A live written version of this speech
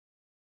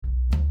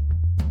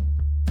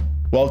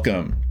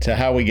Welcome to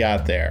How We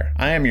Got There.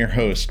 I am your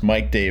host,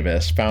 Mike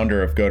Davis,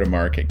 founder of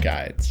Go-to-Market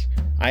Guides.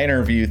 I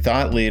interview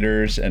thought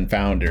leaders and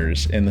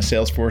founders in the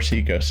Salesforce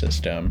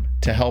ecosystem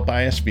to help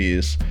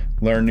ISVs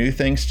learn new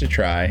things to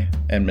try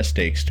and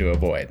mistakes to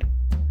avoid.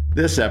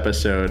 This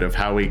episode of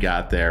How We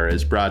Got There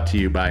is brought to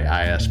you by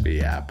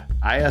ISV App.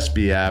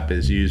 ISV App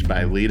is used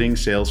by leading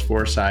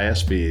Salesforce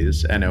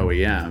ISVs and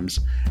OEMs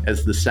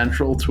as the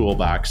central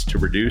toolbox to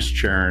reduce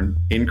churn,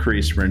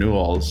 increase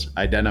renewals,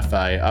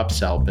 identify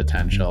upsell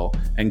potential,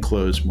 and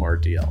close more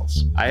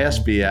deals.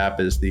 ISV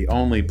App is the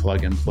only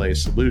plug-and-play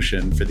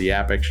solution for the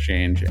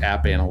AppExchange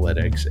App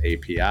Analytics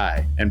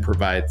API and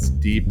provides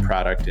deep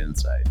product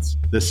insights.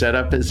 The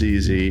setup is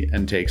easy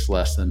and takes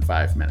less than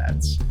 5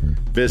 minutes.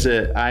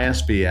 Visit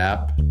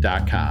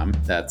isvapp.com,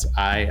 that's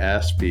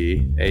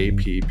ISVAPP.com,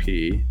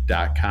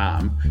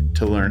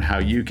 to learn how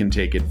you can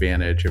take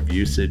advantage of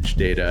usage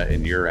data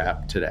in your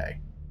app today.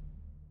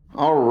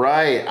 All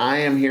right, I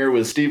am here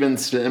with Steven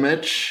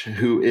Simich,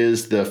 who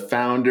is the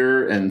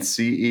founder and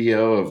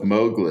CEO of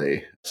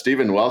Mowgli.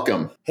 Steven,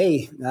 welcome.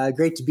 Hey,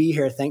 great to be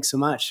here. Thanks so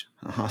much.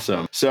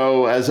 Awesome.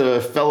 So as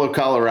a fellow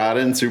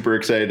Coloradan, super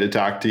excited to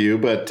talk to you,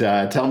 but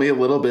tell me a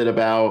little bit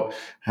about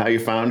how you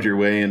found your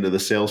way into the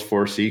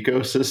Salesforce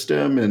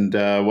ecosystem and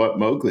what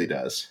Mowgli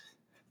does.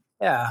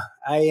 Yeah,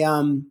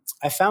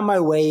 I found my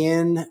way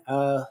in, it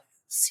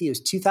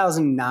was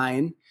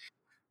 2009.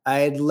 I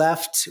had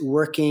left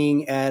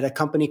working at a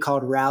company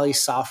called Rally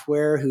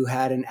Software, who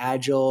had an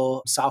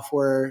agile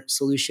software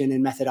solution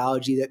and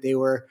methodology that they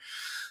were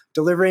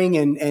delivering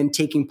and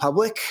taking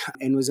public,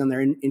 and was on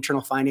their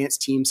internal finance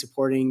team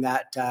supporting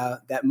that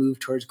move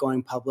towards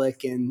going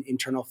public and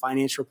internal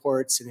finance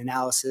reports and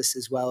analysis,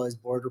 as well as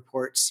board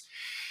reports.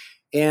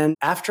 And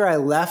after I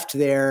left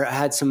there, I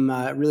had some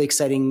really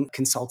exciting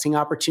consulting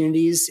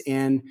opportunities,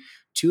 and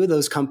two of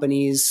those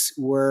companies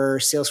were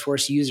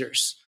Salesforce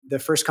users. The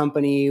first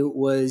company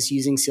was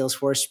using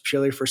Salesforce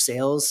purely for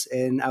sales,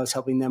 and I was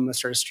helping them with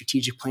sort of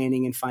strategic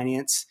planning and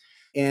finance,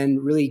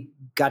 and really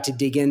got to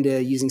dig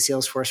into using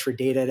Salesforce for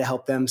data to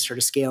help them sort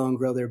of scale and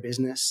grow their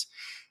business.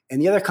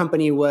 And the other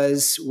company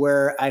was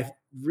where I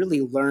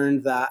really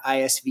learned the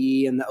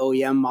ISV and the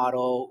OEM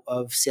model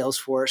of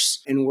Salesforce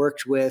and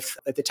worked with,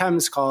 at the time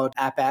it's called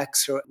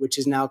AppX, which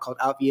is now called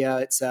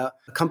Altvia. It's a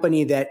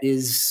company that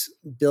is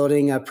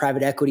building a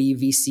private equity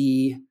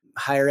VC,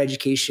 higher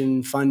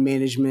education fund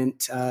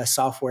management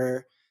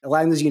software,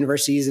 allowing those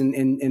universities and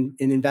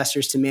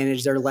investors to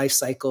manage their life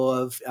cycle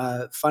of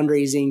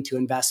fundraising to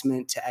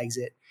investment to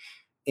exit.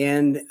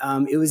 And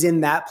it was in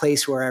that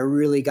place where I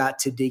really got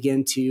to dig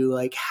into,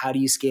 like, how do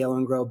you scale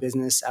and grow a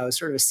business? I was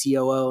sort of a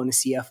COO and a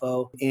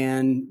CFO,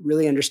 and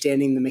really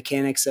understanding the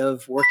mechanics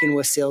of working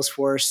with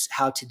Salesforce,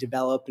 how to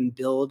develop and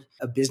build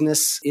a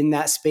business in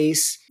that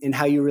space, and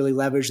how you really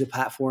leverage the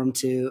platform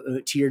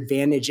to your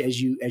advantage as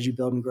you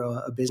build and grow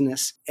a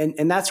business.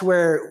 And that's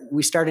where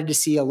we started to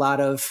see a lot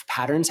of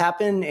patterns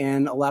happen,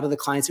 and a lot of the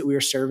clients that we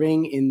were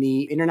serving in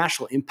the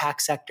international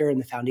impact sector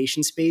and the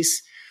foundation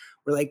space,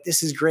 we're like,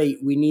 this is great.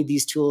 We need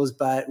these tools,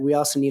 but we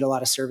also need a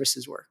lot of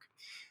services work.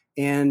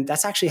 And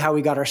that's actually how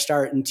we got our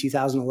start in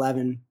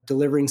 2011,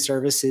 delivering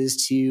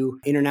services to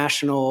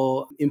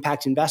international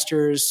impact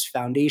investors,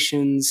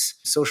 foundations,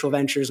 social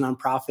ventures,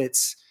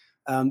 nonprofits.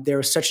 There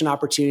was such an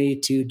opportunity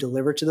to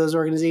deliver to those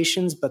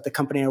organizations, but the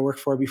company I worked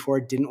for before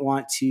didn't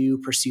want to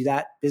pursue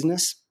that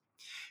business.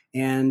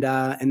 And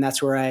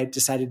that's where I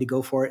decided to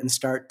go for it and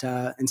start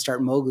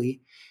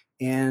Mowgli.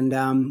 And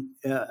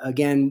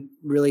again,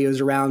 really it was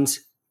around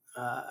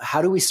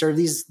how do we serve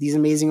these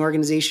amazing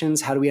organizations?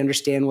 How do we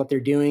understand what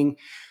they're doing?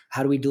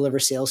 How do we deliver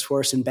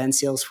Salesforce and bend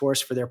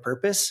Salesforce for their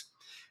purpose?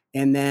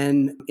 And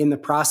then in the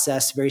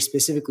process, very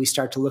specifically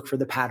start to look for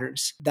the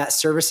patterns. That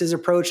services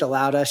approach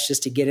allowed us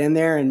just to get in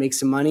there and make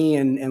some money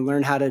and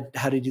learn how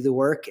to do the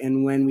work.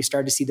 And when we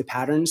started to see the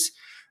patterns,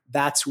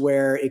 that's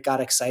where it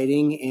got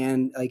exciting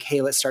and like,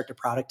 hey, let's start to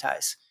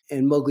productize.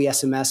 And Mowgli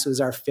SMS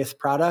was our fifth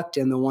product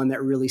and the one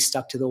that really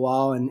stuck to the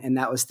wall. And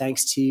that was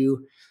thanks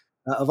to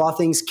of all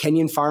things,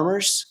 Kenyan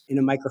farmers in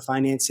a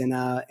microfinance and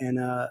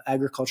a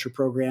agriculture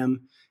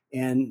program,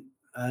 and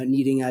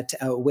needing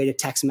a way to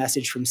text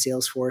message from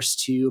Salesforce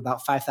to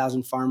about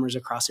 5,000 farmers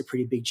across a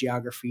pretty big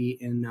geography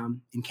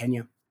in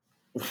Kenya.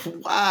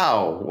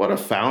 Wow, what a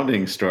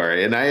founding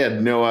story. And I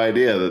had no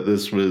idea that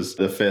this was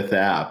the fifth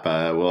app.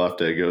 We'll have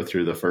to go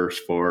through the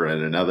first four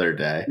in another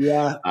day.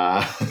 Yeah.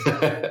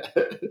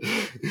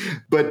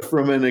 But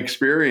from an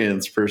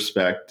experience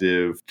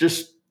perspective,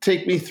 just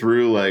take me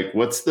through, like,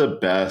 what's the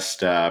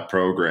best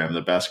program,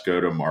 the best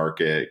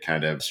go-to-market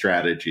kind of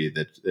strategy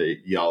that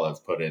y'all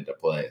have put into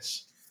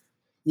place?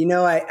 You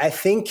know, I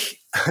think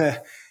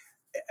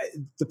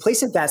the place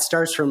that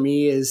starts for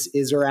me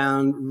is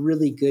around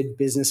really good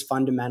business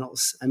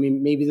fundamentals. I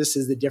mean, maybe this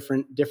is the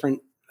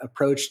different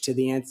approach to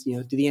the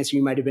answer, to the answer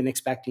you might have been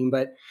expecting,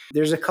 but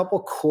there's a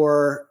couple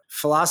core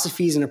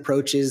philosophies and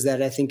approaches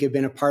that I think have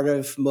been a part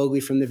of Mowgli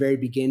from the very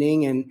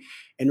beginning and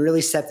really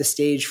set the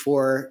stage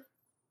for,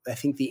 I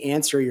think, the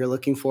answer you're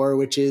looking for,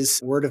 which is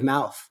word of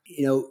mouth.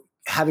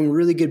 having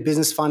really good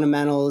business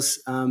fundamentals.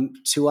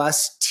 To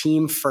us,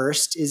 team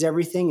first is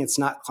everything. It's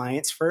not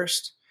clients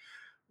first.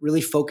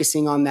 Really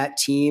focusing on that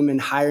team and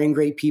hiring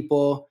great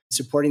people,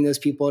 supporting those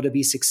people to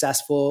be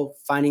successful,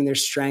 finding their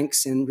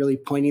strengths and really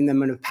pointing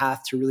them on a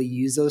path to really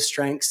use those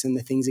strengths and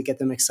the things that get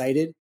them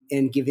excited,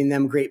 and giving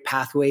them great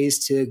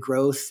pathways to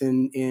growth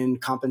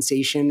and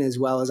compensation as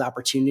well as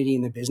opportunity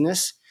in the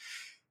business.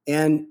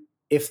 And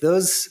if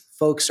those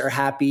folks are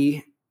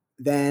happy,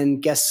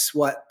 then guess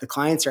what? The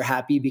clients are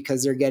happy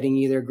because they're getting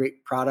either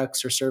great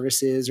products or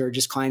services or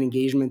just client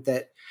engagement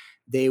that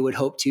they would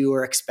hope to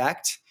or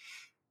expect.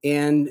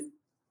 And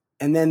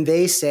then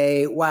they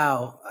say,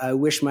 wow, I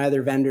wish my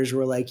other vendors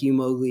were like you,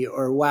 Mowgli,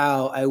 or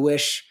wow, I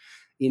wish,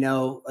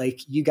 like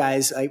you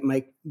guys,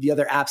 like the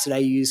other apps that I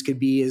use could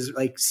be as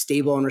like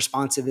stable and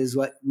responsive as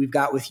what we've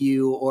got with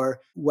you. Or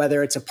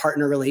whether it's a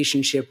partner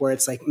relationship where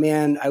it's like,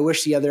 man, I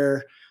wish the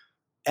other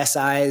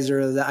SIs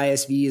or the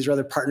ISVs or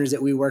other partners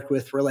that we worked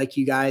with were like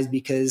you guys,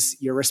 because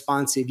you're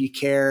responsive, you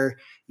care,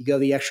 you go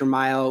the extra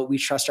mile. We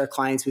trust our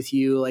clients with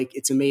you. Like,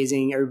 it's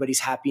amazing. Everybody's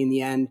happy in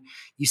the end.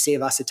 You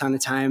save us a ton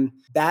of time.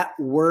 That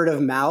word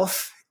of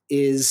mouth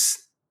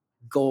is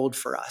gold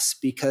for us,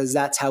 because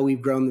that's how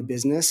we've grown the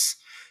business.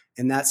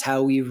 And that's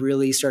how we've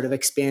really sort of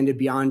expanded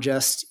beyond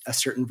just a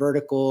certain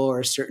vertical or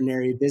a certain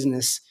area of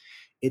business.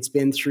 It's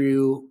been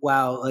through,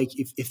 wow, like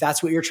if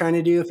that's what you're trying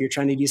to do, if you're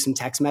trying to do some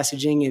text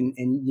messaging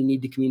and you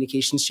need the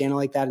communications channel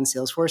like that in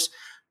Salesforce,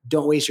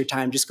 don't waste your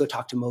time. Just go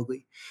talk to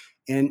Mowgli.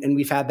 And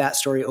we've had that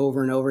story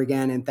over and over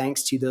again. And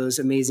thanks to those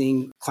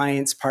amazing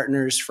clients,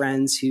 partners,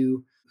 friends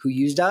who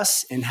used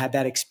us and had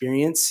that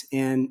experience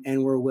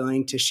and were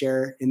willing to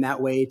share in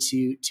that way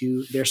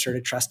to their sort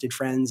of trusted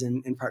friends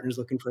and partners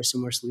looking for a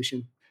similar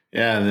solution.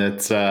 Yeah, and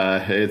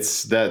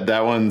it's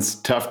that one's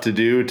tough to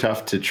do,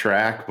 tough to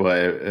track,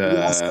 but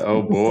Yes.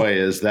 oh boy,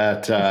 is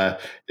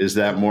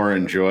that more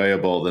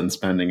enjoyable than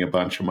spending a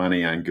bunch of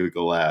money on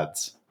Google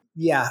Ads?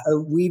 Yeah,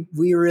 we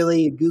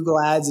really,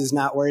 Google Ads is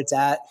not where it's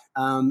at.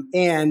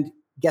 And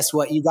guess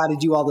what? You got to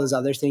do all those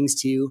other things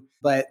too.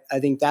 But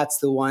I think that's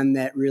the one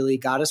that really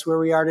got us where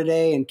we are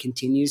today and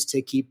continues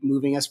to keep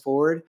moving us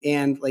forward.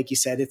 And like you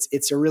said,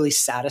 it's a really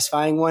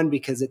satisfying one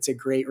because it's a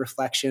great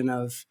reflection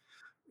of,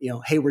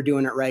 hey, we're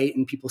doing it right.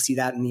 And people see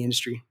that in the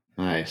industry.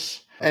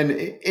 Nice. And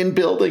in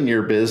building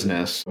your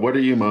business, what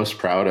are you most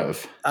proud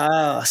of?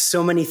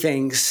 So many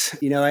things.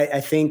 I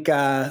think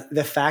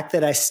the fact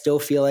that I still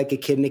feel like a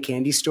kid in a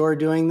candy store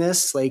doing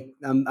this, like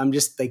I'm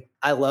just like,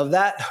 I love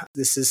that.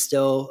 This is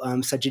still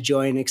such a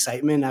joy and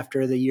excitement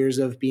after the years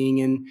of being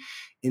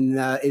in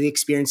the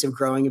experience of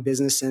growing a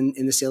business in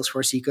the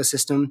Salesforce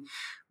ecosystem.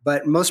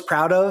 But most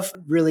proud of,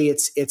 really,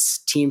 it's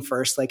team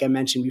first, like I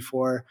mentioned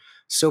before.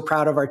 So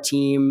proud of our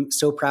team,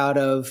 so proud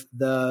of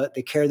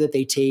the care that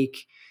they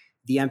take,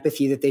 the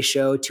empathy that they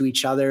show to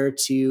each other,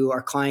 to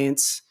our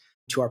clients,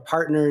 to our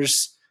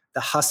partners, the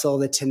hustle,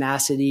 the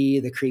tenacity,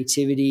 the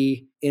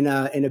creativity in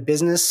a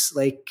business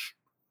like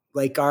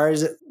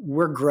ours.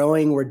 We're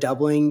growing, we're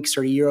doubling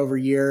sort of year over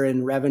year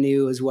in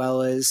revenue, as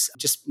well as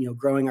just,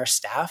 growing our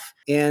staff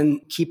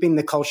and keeping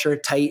the culture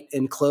tight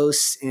and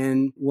close.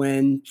 And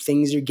when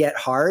things get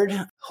hard,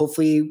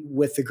 hopefully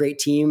with the great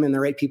team and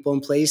the right people in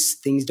place,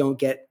 things don't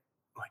get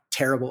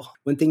terrible.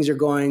 When things are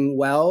going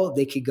well,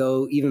 they could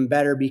go even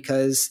better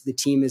because the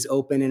team is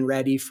open and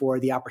ready for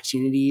the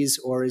opportunities,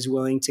 or is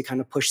willing to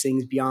kind of push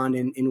things beyond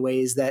in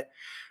ways that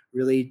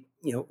really,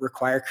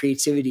 require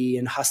creativity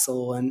and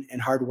hustle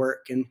and hard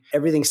work. And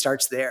everything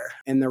starts there.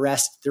 And the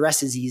rest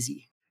is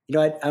easy.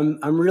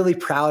 I'm really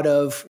proud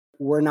of,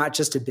 we're not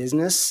just a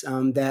business,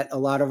 that a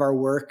lot of our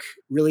work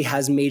really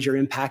has major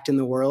impact in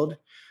the world.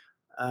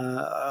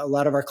 A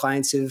lot of our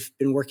clients have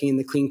been working in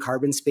the clean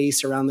carbon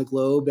space around the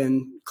globe,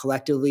 and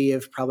collectively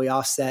have probably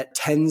offset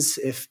tens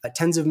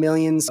of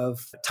millions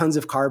of tons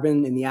of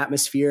carbon in the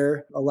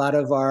atmosphere. A lot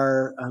of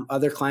our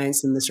other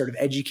clients in the sort of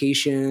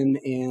education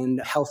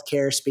and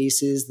healthcare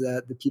spaces,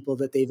 the people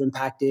that they've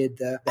impacted,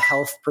 the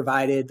health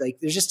provided, like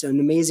there's just an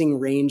amazing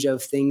range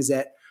of things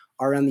that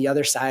are on the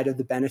other side of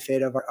the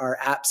benefit of our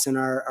apps and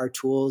our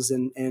tools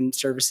and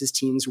services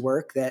teams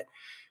work, that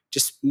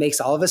just makes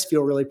all of us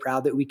feel really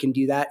proud that we can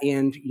do that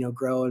and,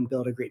 grow and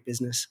build a great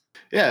business.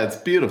 Yeah, it's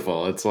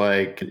beautiful. It's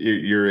like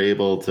you're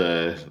able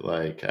to,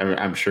 like,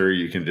 I'm sure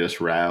you can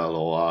just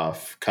rattle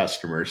off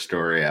customer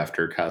story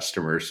after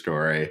customer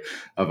story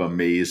of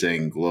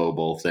amazing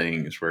global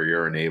things where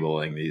you're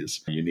enabling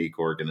these unique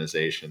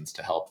organizations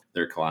to help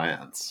their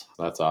clients.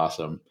 That's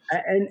awesome.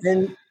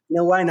 And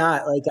why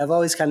not? Like, I've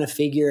always kind of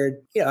figured,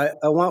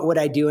 I want what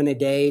I do in a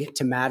day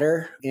to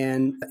matter,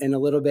 and a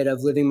little bit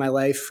of living my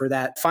life for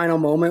that final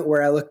moment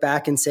where I look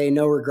back and say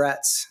no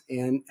regrets.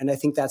 And I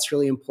think that's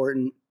really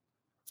important.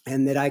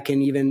 And that I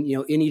can even,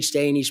 in each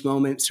day, in each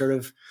moment, sort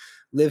of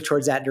live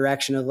towards that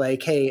direction of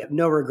like, hey,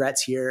 no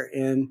regrets here.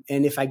 And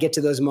if I get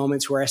to those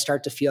moments where I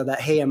start to feel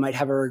that, hey, I might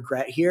have a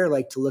regret here,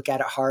 like to look at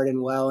it hard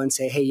and well and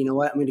say, hey, you know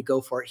what, I'm going to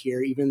go for it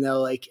here, even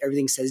though like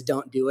everything says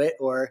don't do it,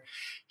 or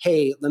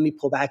hey, let me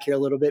pull back here a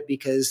little bit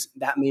because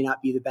that may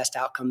not be the best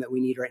outcome that we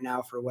need right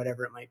now for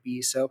whatever it might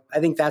be. So I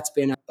think that's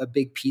been a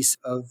big piece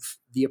of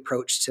the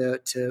approach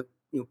to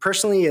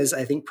personally, is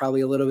I think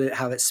probably a little bit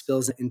how it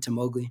spills into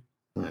Mowgli.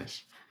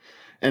 Nice.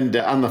 And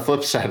on the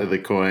flip side of the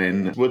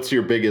coin, what's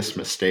your biggest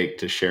mistake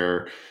to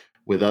share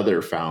with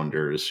other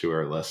founders who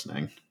are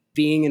listening?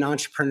 Being an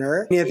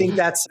entrepreneur. I think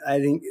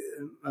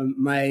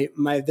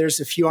there's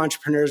a few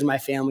entrepreneurs in my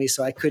family,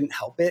 so I couldn't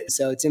help it.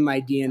 So it's in my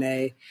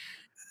DNA.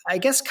 I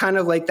guess kind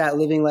of like that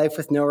living life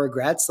with no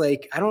regrets.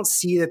 Like I don't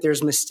see that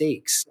there's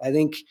mistakes. I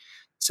think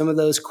some of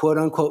those quote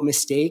unquote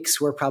mistakes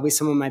were probably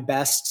some of my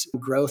best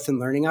growth and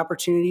learning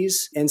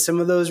opportunities. And some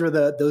of those were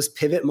those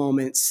pivot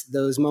moments,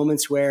 those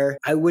moments where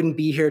I wouldn't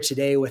be here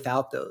today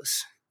without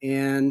those.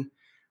 And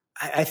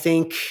I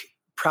think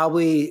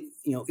probably,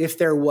 if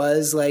there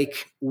was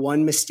like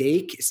one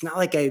mistake, it's not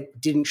like I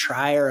didn't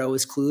try or I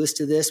was clueless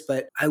to this,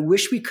 but I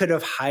wish we could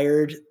have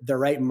hired the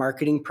right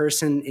marketing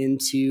person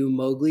into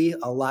Mowgli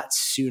a lot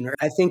sooner.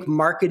 I think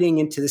marketing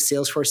into the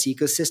Salesforce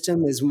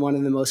ecosystem is one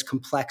of the most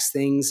complex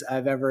things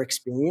I've ever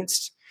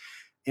experienced.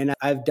 And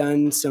I've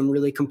done some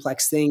really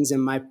complex things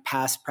in my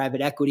past private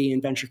equity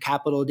and venture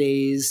capital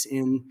days,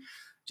 and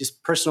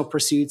just personal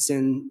pursuits,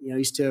 and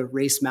used to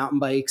race mountain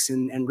bikes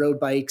and road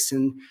bikes,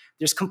 and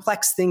there's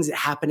complex things that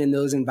happen in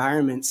those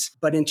environments.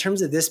 But in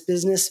terms of this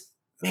business,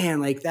 man,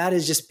 like that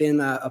has just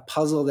been a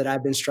puzzle that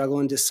I've been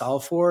struggling to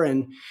solve for,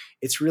 and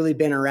it's really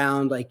been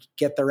around like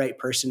get the right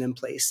person in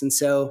place. And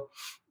so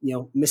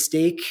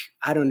mistake,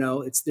 I don't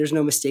know, there's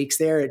no mistakes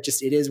there. It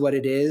is what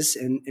it is,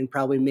 and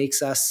probably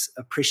makes us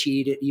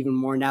appreciate it even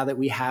more now that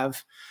we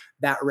have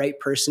that right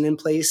person in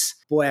place.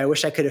 Boy, I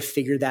wish I could have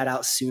figured that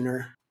out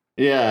sooner.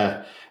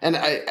 Yeah. And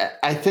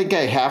I think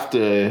I have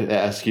to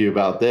ask you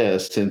about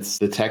this, since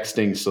the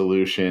texting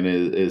solution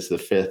is the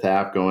fifth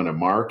app going to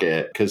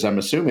market, because I'm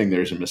assuming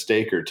there's a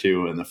mistake or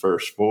two in the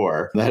first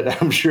four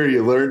that I'm sure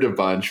you learned a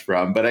bunch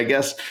from. But I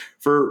guess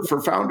for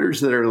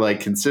founders that are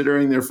like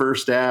considering their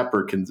first app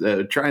or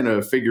trying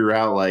to figure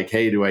out like,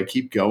 hey, do I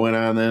keep going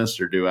on this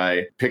or do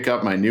I pick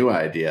up my new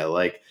idea?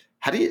 Like,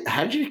 how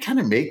did you kind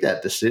of make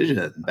that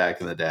decision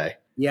back in the day?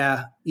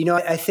 Yeah.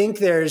 I think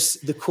there's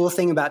the cool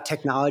thing about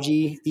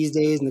technology these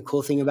days, and the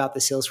cool thing about the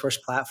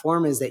Salesforce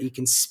platform is that you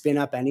can spin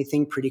up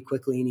anything pretty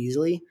quickly and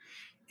easily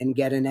and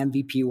get an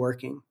MVP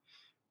working.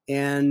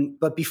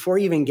 But before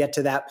you even get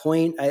to that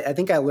point, I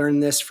think I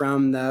learned this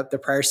from the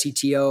prior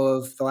CTO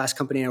of the last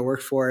company I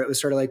worked for. It was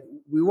sort of like,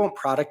 we won't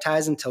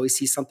productize until we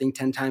see something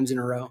 10 times in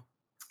a row.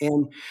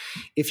 And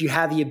if you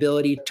have the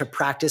ability to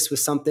practice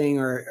with something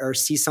or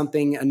see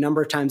something a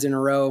number of times in a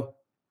row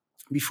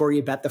before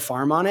you bet the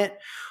farm on it,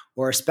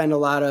 or spend a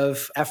lot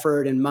of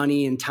effort and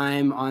money and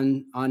time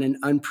on an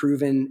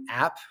unproven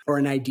app or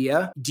an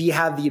idea, do you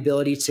have the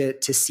ability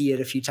to see it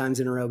a few times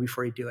in a row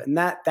before you do it? And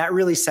that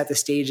really set the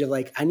stage of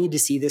like, I need to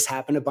see this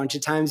happen a bunch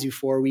of times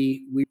before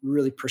we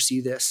really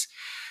pursue this.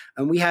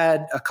 And we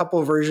had a couple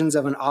of versions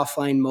of an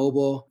offline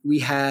mobile. We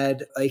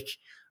had like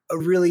a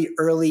really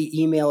early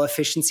email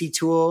efficiency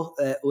tool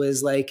that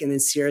was like, and then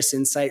Cirrus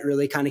Insight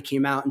really kind of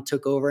came out and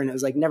took over, and it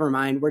was like, never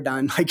mind, we're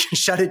done, like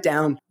shut it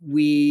down.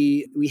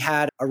 We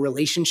had a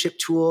relationship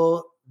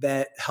tool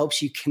that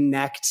helps you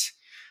connect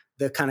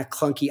the kind of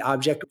clunky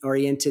object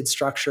oriented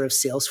structure of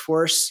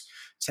Salesforce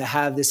to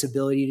have this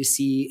ability to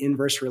see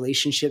inverse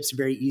relationships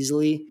very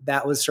easily.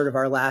 That was sort of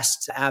our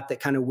last app that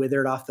kind of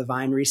withered off the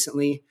vine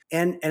recently.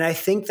 And I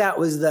think that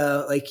was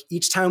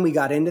each time we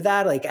got into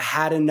that, like I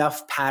had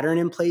enough pattern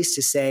in place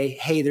to say,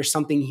 hey, there's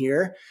something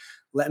here.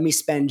 Let me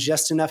spend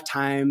just enough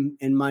time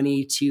and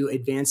money to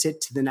advance it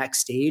to the next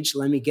stage.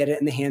 Let me get it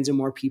in the hands of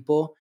more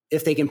people.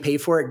 If they can pay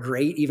for it,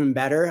 great, even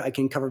better. I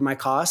can cover my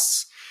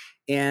costs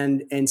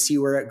and see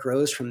where it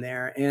grows from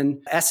there.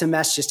 And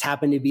SMS just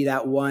happened to be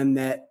that one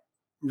that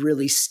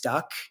really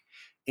stuck.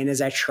 And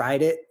as I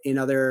tried it in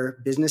other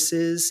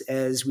businesses,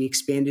 as we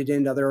expanded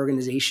into other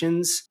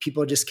organizations,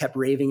 people just kept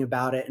raving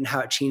about it and how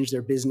it changed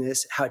their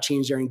business, how it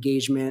changed their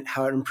engagement,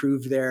 how it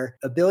improved their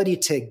ability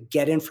to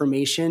get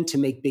information to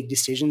make big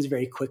decisions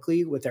very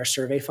quickly with our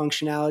survey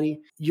functionality.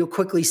 You'll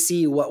quickly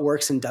see what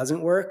works and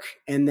doesn't work.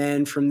 And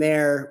then from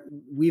there,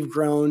 we've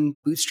grown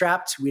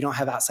bootstrapped. We don't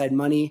have outside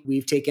money.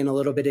 We've taken a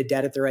little bit of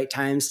debt at the right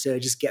times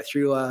to just get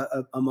through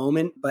a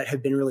moment, but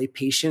have been really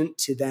patient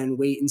to then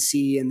wait and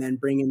see, and then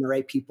bring in the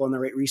right people and the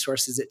right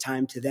resources at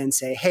time to then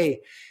say,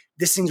 hey,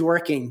 this thing's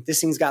working. This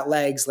thing's got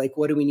legs. Like,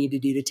 what do we need to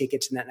do to take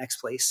it to that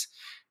next place?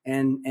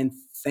 And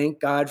thank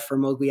God for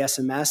Mowgli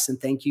SMS, and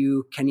thank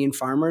you, Kenyan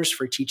farmers,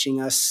 for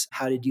teaching us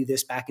how to do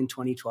this back in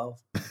 2012.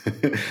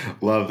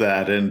 Love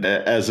that. And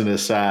as an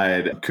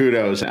aside,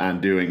 kudos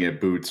on doing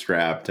it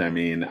bootstrapped. I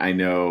mean, I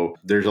know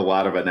there's a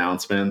lot of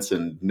announcements,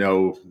 and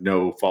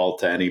no fault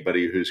to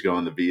anybody who's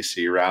going the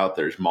VC route.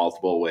 There's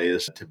multiple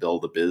ways to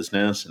build a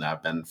business, and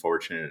I've been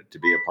fortunate to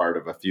be a part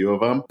of a few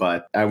of them.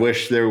 But I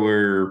wish there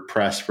were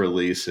press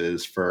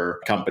releases for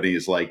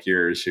companies like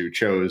yours who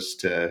chose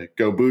to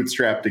go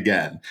bootstrapped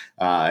again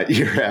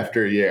year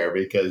after year,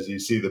 because you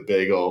see the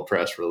big old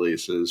press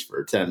releases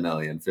for 10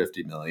 million,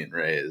 50 million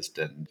raised.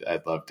 And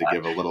I'd love to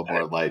give a little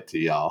more light to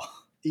y'all.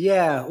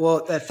 Yeah, well,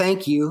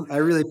 thank you. I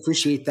really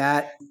appreciate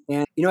that.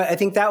 And I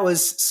think that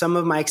was some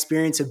of my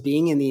experience of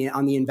being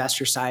on the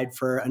investor side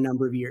for a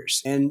number of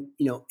years. And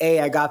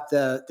I got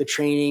the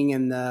training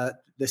and the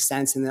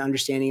sense and the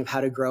understanding of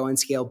how to grow and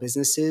scale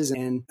businesses.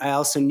 And I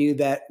also knew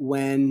that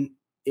when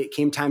it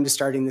came time to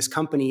starting this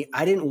company,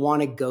 I didn't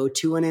want to go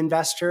to an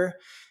investor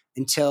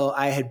until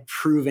I had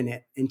proven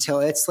it, until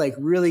it's like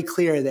really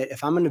clear that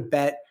if I'm going to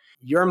bet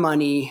your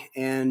money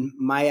and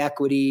my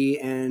equity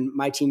and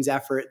my team's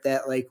effort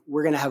that like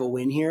we're going to have a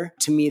win here.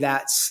 To me,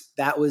 that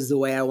was the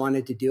way I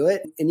wanted to do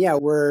it. And yeah,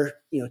 we're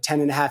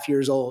 10 and a half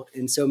years old.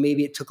 And so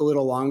maybe it took a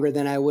little longer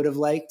than I would have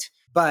liked,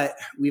 but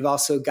we've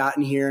also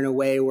gotten here in a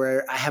way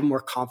where I have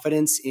more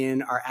confidence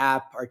in our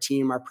app, our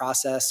team, our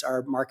process,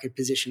 our market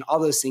position, all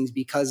those things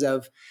because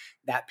of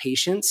that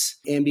patience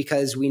and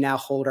because we now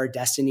hold our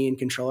destiny and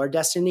control our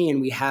destiny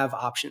and we have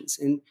options.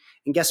 And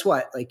guess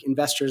what? Like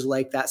investors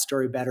like that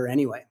story better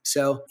anyway.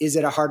 So is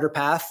it a harder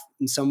path?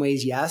 In some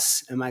ways,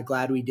 yes. Am I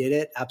glad we did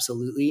it?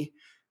 Absolutely.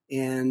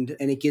 And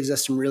it gives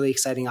us some really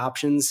exciting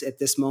options at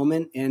this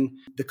moment. And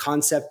the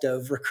concept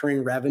of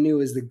recurring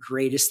revenue is the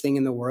greatest thing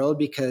in the world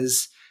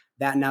because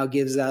that now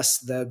gives us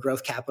the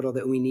growth capital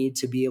that we need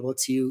to be able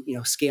to,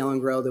 scale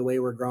and grow the way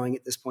we're growing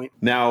at this point.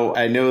 Now,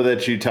 I know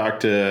that you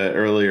talked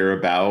earlier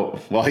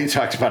about, you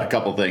talked about a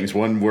couple things.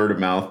 One, word of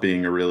mouth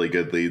being a really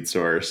good lead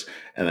source.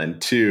 And then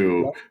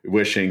two,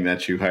 wishing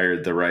that you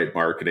hired the right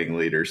marketing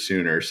leader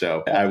sooner.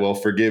 So I will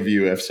forgive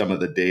you if some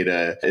of the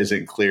data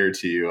isn't clear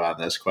to you on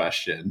this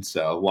question.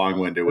 So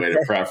long-winded way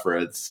to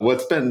preference.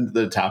 What's been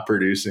the top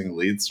producing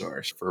lead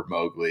source for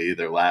Mowgli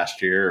either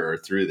last year or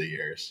through the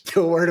years?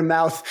 Word of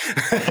mouth.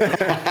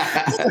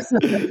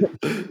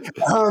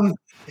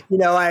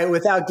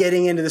 Without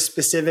getting into the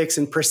specifics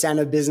and percent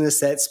of business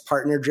that's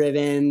partner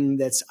driven,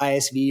 that's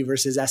ISV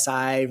versus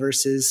SI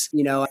versus,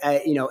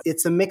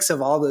 it's a mix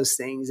of all those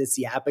things. It's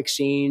the app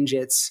exchange,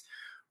 it's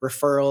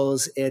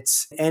referrals,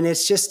 it's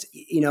just,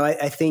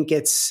 I think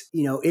it's,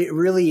 it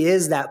really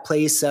is that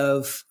place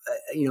of,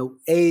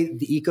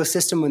 the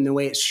ecosystem and the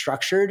way it's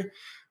structured,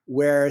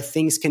 where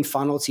things can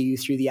funnel to you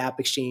through the app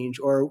exchange,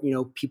 or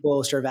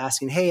people sort of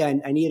asking, hey,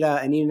 I need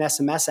an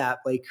SMS app,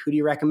 like who do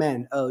you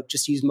recommend? Oh,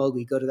 just use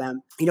Mowgli, go to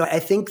them. I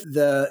think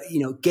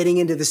getting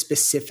into the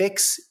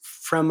specifics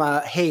from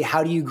hey,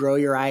 how do you grow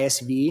your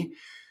ISV?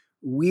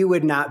 We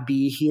would not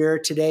be here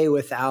today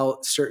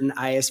without certain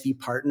ISV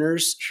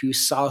partners who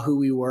saw who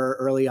we were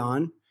early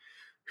on,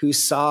 who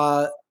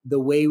saw the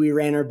way we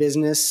ran our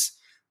business,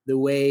 the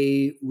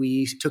way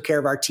we took care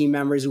of our team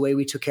members, the way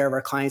we took care of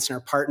our clients and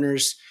our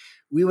partners.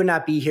 We would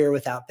not be here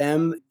without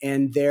them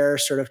and their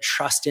sort of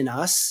trust in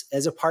us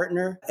as a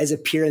partner, as a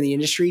peer in the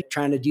industry,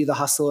 trying to do the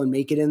hustle and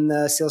make it in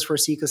the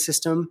Salesforce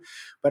ecosystem,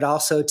 but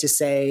also to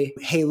say,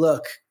 hey,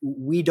 look,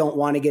 we don't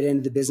want to get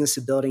into the business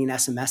of building an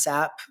SMS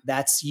app.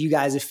 You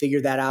guys have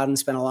figured that out and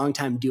spent a long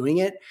time doing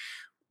it.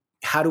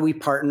 How do we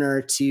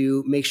partner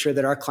to make sure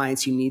that our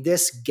clients who need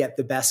this get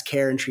the best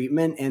care and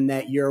treatment, and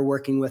that you're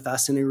working with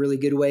us in a really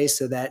good way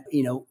so that,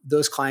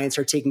 those clients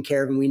are taken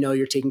care of and we know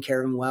you're taking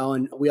care of them well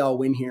and we all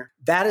win here.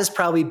 That has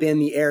probably been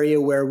the area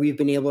where we've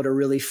been able to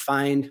really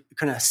find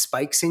kind of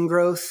spikes in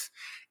growth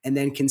and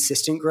then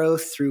consistent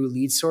growth through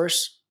lead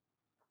source.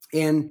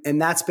 And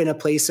that's been a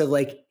place of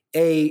like,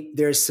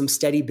 there's some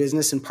steady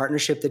business and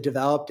partnership that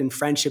developed and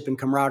friendship and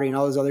camaraderie and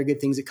all those other good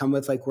things that come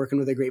with like working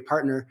with a great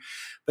partner.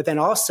 But then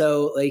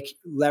also like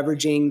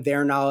leveraging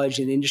their knowledge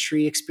and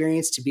industry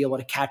experience to be able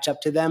to catch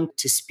up to them,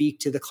 to speak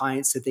to the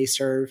clients that they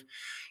serve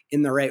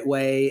in the right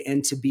way,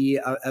 and to be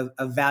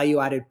a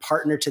value-added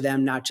partner to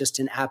them, not just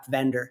an app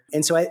vendor.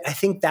 And so I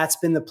think that's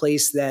been the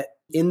place that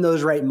in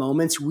those right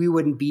moments, we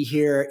wouldn't be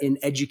here in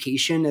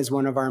education as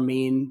one of our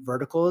main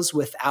verticals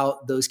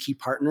without those key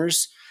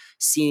partners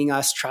seeing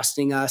us,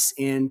 trusting us,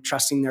 and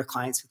trusting their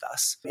clients with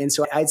us. And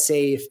so I'd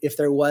say if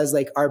there was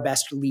like our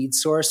best lead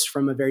source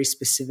from a very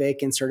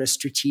specific and sort of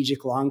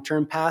strategic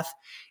long-term path,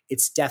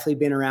 it's definitely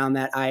been around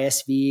that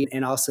ISV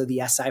and also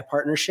the SI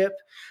partnership.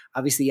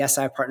 Obviously, the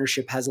SI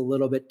partnership has a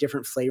little bit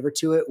different flavor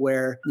to it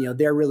where,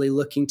 they're really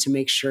looking to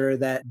make sure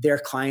that their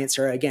clients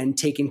are, again,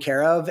 taken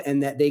care of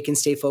and that they can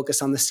stay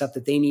focused on the stuff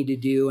that they need to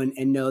do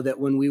and know that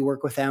when we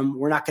work with them,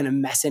 we're not going to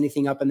mess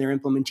anything up in their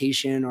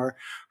implementation or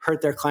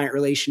hurt their client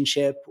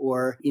relationship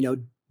or,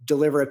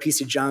 deliver a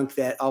piece of junk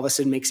that all of a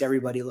sudden makes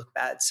everybody look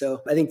bad.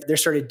 So I think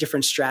there's sort of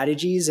different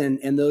strategies, and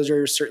those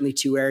are certainly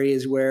two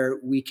areas where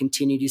we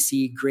continue to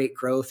see great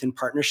growth and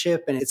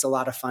partnership, and it's a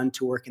lot of fun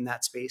to work in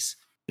that space.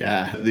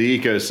 Yeah, the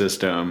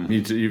ecosystem,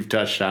 you've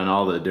touched on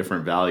all the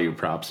different value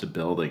props of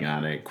building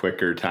on it,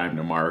 quicker time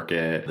to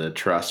market, the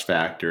trust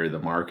factor, the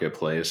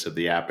marketplace of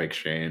the App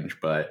Exchange.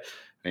 But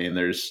I mean,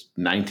 there's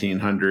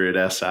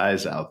 1,900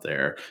 SIs out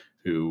there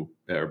who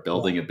are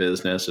building a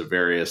business of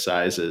various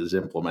sizes,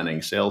 implementing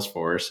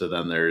Salesforce. So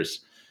then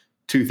there's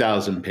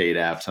 2,000 paid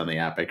apps on the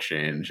App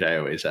Exchange. I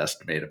always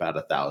estimate about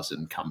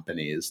 1,000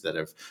 companies that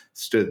have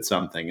stood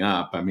something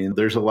up. I mean,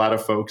 there's a lot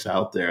of folks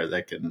out there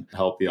that can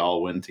help you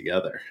all win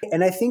together.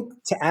 And I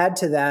think to add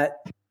to that,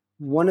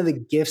 one of the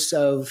gifts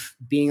of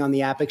being on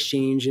the App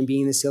Exchange and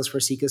being in the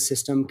Salesforce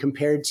ecosystem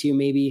compared to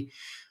maybe,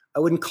 I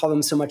wouldn't call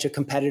them so much a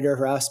competitor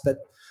for us, but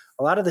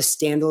a lot of the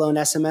standalone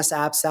SMS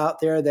apps out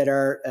there that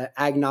are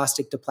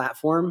agnostic to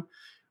platform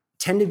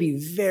tend to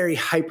be very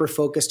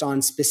hyper-focused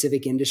on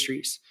specific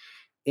industries.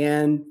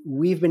 And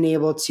we've been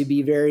able to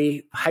be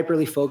very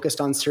hyperly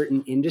focused on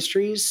certain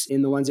industries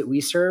in the ones that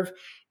we serve,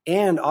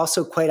 and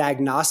also quite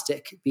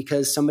agnostic,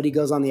 because somebody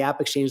goes on the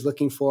App Exchange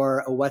looking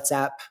for a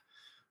WhatsApp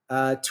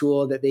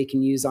tool that they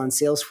can use on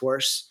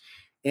Salesforce.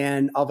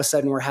 And all of a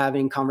sudden, we're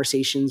having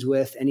conversations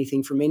with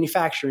anything from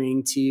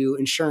manufacturing to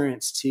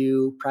insurance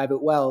to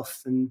private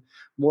wealth and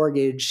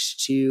mortgage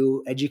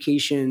to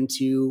education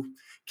to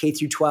K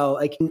through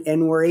 12.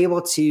 And we're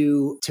able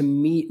to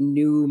meet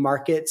new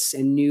markets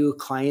and new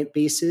client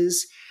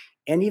bases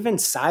and even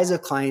size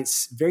of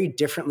clients very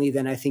differently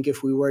than I think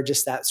if we were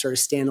just that sort of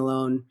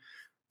standalone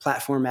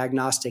platform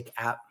agnostic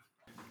app.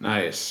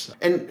 Nice.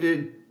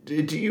 And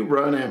do you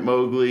run at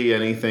Mowgli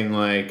anything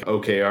like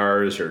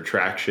OKRs or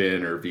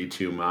Traction or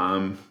V2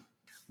 Mom?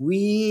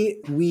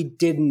 We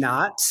did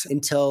not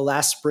until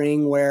last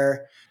spring,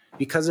 where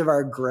because of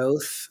our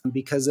growth,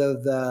 because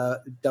of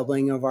the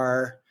doubling of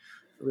our,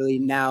 really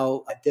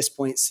now at this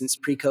point since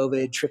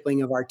pre-COVID,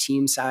 tripling of our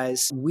team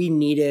size, we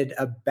needed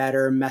a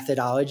better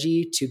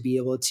methodology to be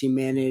able to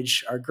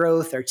manage our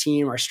growth, our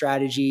team, our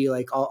strategy,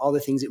 like all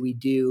the things that we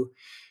do.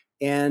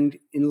 And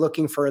in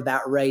looking for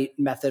that right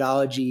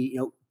methodology,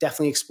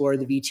 definitely explored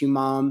the V2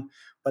 Mom,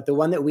 but the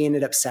one that we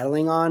ended up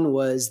settling on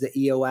was the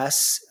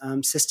EOS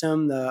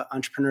system, the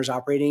Entrepreneur's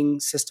Operating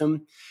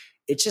System.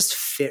 It just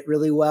fit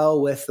really well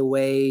with the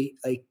way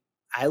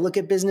I look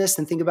at business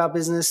and think about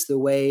business, the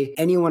way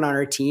anyone on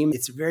our team.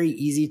 It's very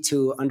easy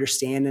to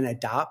understand and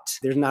adopt.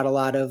 There's not a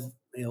lot of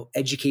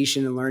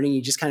education and learning.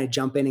 You just kind of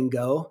jump in and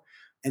go.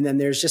 And then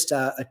there's just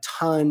a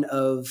ton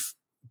of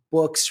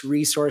books,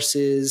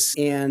 resources,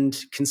 and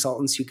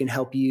consultants who can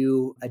help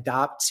you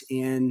adopt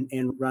and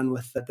run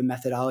with the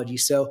methodology.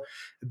 So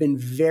I've been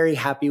very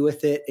happy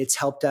with it. It's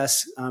helped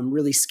us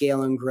really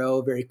scale and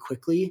grow very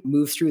quickly,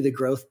 move through the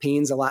growth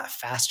pains a lot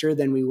faster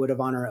than we would have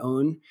on our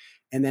own.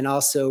 And then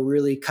also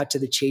really cut to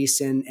the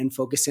chase and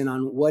focus in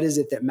on what is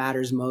it that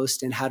matters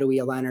most and how do we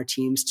align our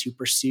teams to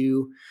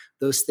pursue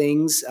those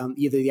things,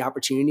 either the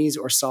opportunities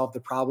or solve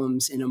the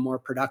problems in a more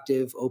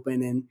productive,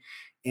 open,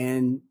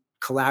 and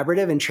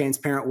collaborative and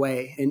transparent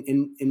way.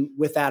 And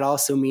with that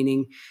also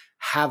meaning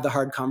have the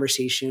hard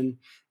conversation,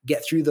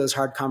 get through those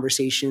hard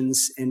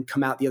conversations and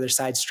come out the other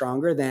side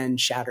stronger than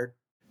shattered.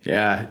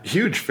 Yeah,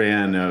 huge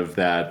fan of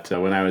that.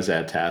 When I was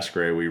at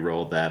TaskRay, we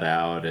rolled that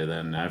out. And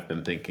then I've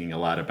been thinking a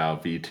lot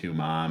about V2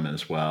 Mom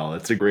as well.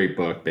 It's a great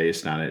book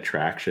based on it,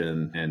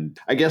 Traction. And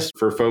I guess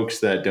for folks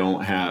that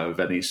don't have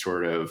any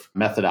sort of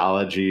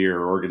methodology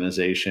or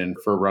organization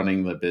for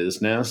running the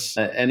business,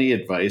 any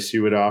advice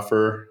you would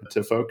offer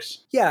to folks?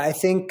 Yeah, I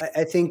think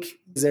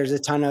there's a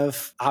ton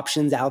of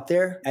options out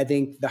there. I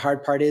think the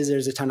hard part is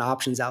there's a ton of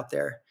options out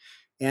there.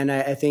 And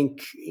I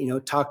think,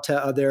 talk to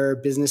other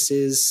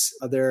businesses,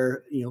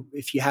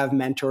 if you have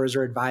mentors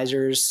or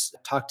advisors,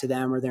 talk to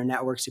them or their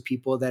networks of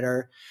people that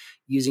are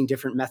using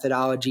different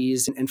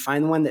methodologies and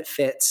find the one that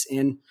fits.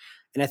 And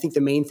I think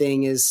the main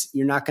thing is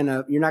you're not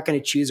gonna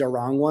choose a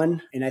wrong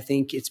one. And I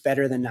think it's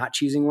better than not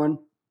choosing one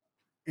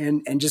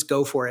and just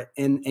go for it.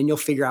 And you'll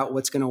figure out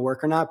what's going to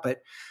work or not.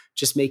 But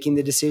just making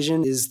the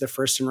decision is the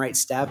first and right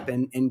step,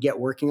 and get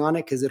working on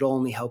it because it'll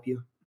only help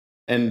you.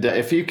 And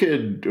if you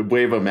could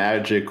wave a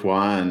magic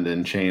wand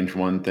and change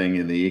one thing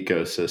in the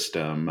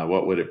ecosystem,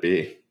 what would it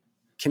be?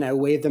 Can I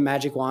wave the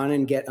magic wand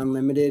and get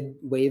unlimited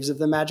waves of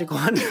the magic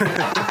wand?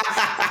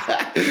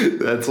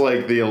 That's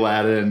like the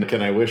Aladdin,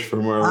 can I wish for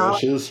more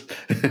wishes?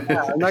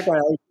 Yeah, I'm not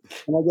going to.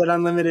 Can I get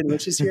unlimited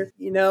wishes here?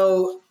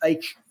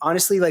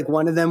 Honestly,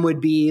 one of them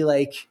would be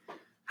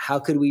how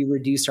could we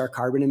reduce our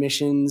carbon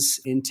emissions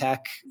in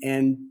tech?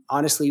 And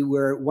honestly,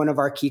 we're one of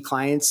our key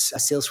clients.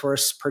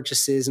 Salesforce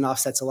purchases and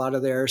offsets a lot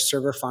of their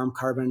server farm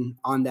carbon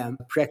on them.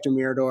 Proyecto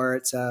Mirador,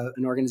 it's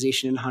an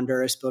organization in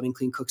Honduras building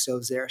clean cook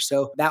stoves there.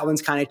 So that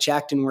one's kind of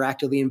checked and we're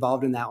actively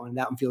involved in that one.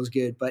 That one feels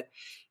good. But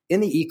in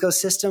the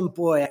ecosystem,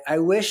 boy, I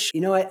wish,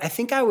 I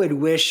think I would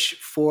wish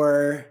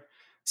for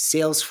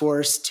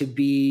Salesforce to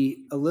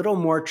be a little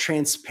more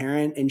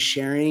transparent and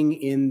sharing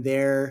in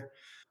their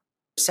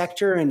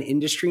sector and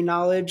industry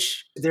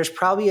knowledge. There's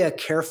probably a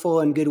careful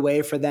and good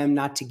way for them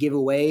not to give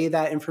away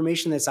that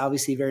information that's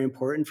obviously very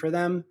important for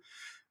them,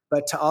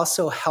 but to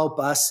also help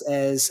us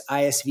as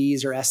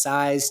ISVs or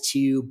SIs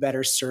to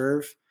better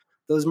serve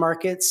those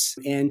markets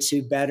and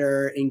to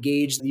better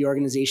engage the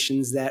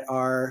organizations that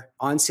are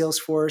on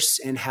Salesforce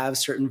and have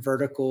certain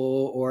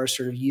vertical or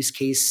sort of use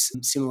case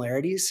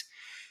similarities.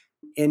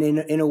 And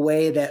in a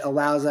way that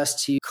allows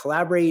us to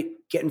collaborate,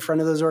 get in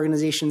front of those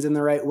organizations in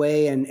the right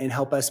way, and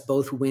help us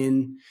both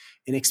win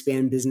and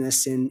expand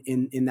business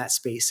in that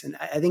space. And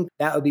I think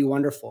that would be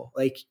wonderful.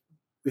 Like,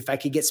 if I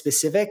could get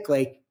specific,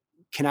 like,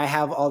 can I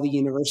have all the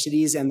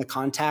universities and the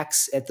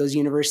contacts at those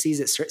universities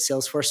that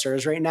Salesforce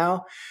serves right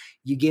now?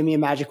 You give me a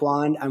magic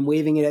wand. I'm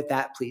waving it at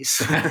that,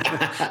 please.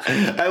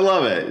 I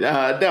love it.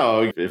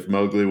 No, if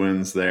Mowgli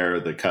wins there,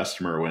 the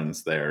customer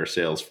wins there,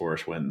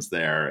 Salesforce wins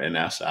there, and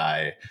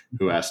SI,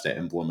 who has to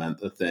implement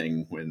the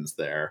thing, wins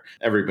there.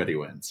 Everybody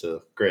wins.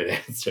 So great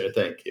answer.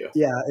 Thank you.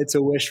 Yeah, it's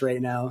a wish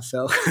right now.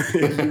 So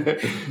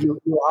you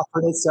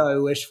offered it, so I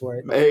wish for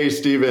it. Hey,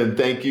 Steven,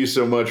 thank you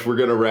so much. We're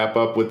going to wrap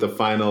up with the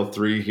final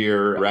 3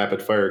 here.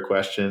 Rapid fire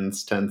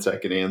questions,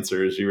 10-second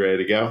answers. You ready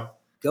to go?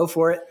 Go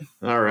for it.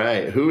 All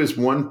right. Who is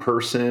one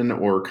person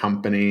or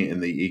company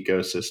in the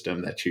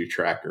ecosystem that you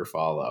track or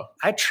follow?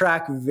 I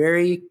track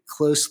very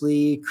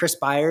closely Chris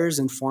Byers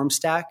and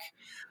FormStack.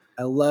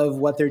 I love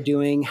what they're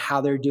doing,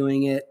 how they're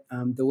doing it,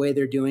 the way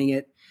they're doing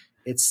it.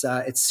 It's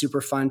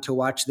super fun to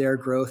watch their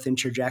growth and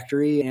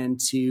trajectory and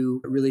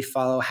to really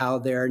follow how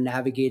they're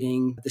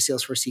navigating the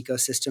Salesforce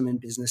ecosystem and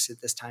business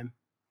at this time.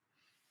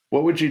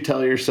 What would you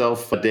tell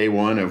yourself day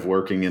one of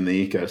working in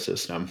the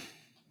ecosystem?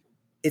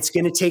 It's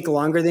going to take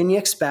longer than you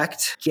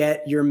expect.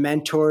 Get your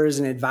mentors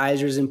and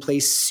advisors in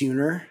place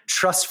sooner.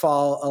 Trust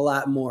fall a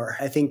lot more.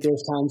 I think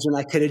there's times when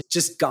I could have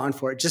just gone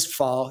for it. Just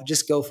fall.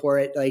 Just go for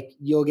it. Like,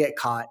 you'll get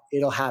caught.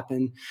 It'll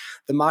happen.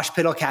 The mosh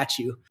pit will catch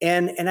you.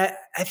 And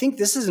I think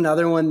this is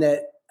another one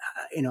that,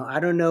 I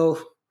don't know.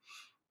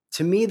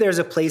 To me, there's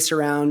a place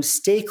around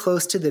stay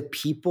close to the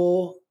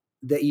people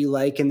that you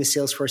like in the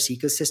Salesforce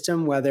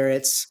ecosystem, whether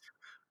it's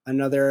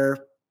another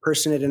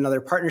person at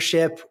another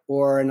partnership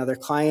or another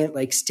client.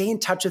 Like, stay in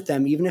touch with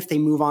them, even if they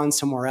move on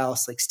somewhere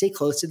else. Like, stay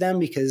close to them,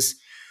 because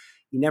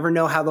you never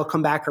know how they'll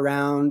come back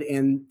around,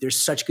 and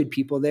there's such good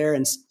people there,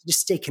 and just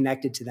stay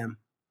connected to them.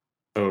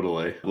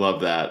 Totally. Love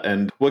that.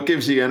 And what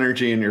gives you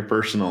energy in your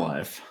personal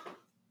life?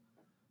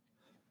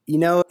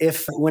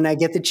 When I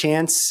get the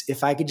chance,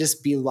 if I could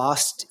just be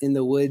lost in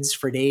the woods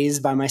for days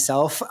by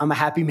myself, I'm a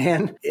happy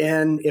man.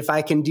 And if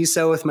I can do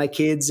so with my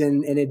kids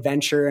and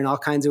adventure in all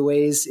kinds of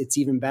ways, it's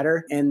even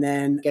better. And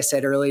then, like I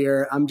said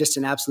earlier, I'm just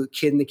an absolute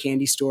kid in the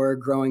candy store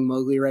growing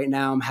Mowgli right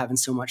now. I'm having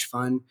so much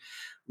fun.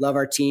 Love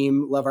our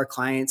team, love our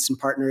clients and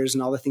partners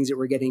and all the things that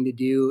we're getting to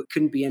do. It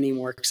couldn't be any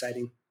more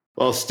exciting.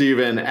 Well,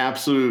 Steven,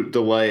 absolute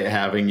delight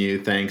having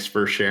you. Thanks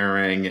for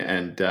sharing.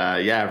 And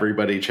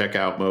everybody check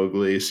out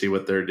Mowgli, see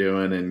what they're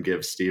doing, and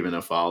give Steven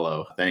a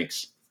follow.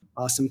 Thanks.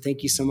 Awesome.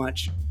 Thank you so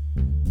much.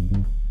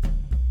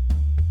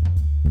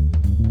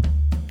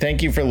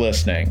 Thank you for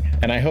listening,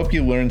 and I hope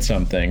you learned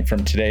something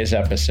from today's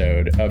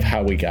episode of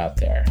How We Got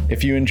There.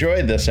 If you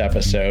enjoyed this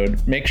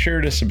episode, make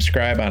sure to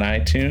subscribe on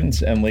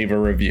iTunes and leave a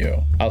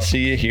review. I'll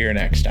see you here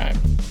next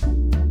time.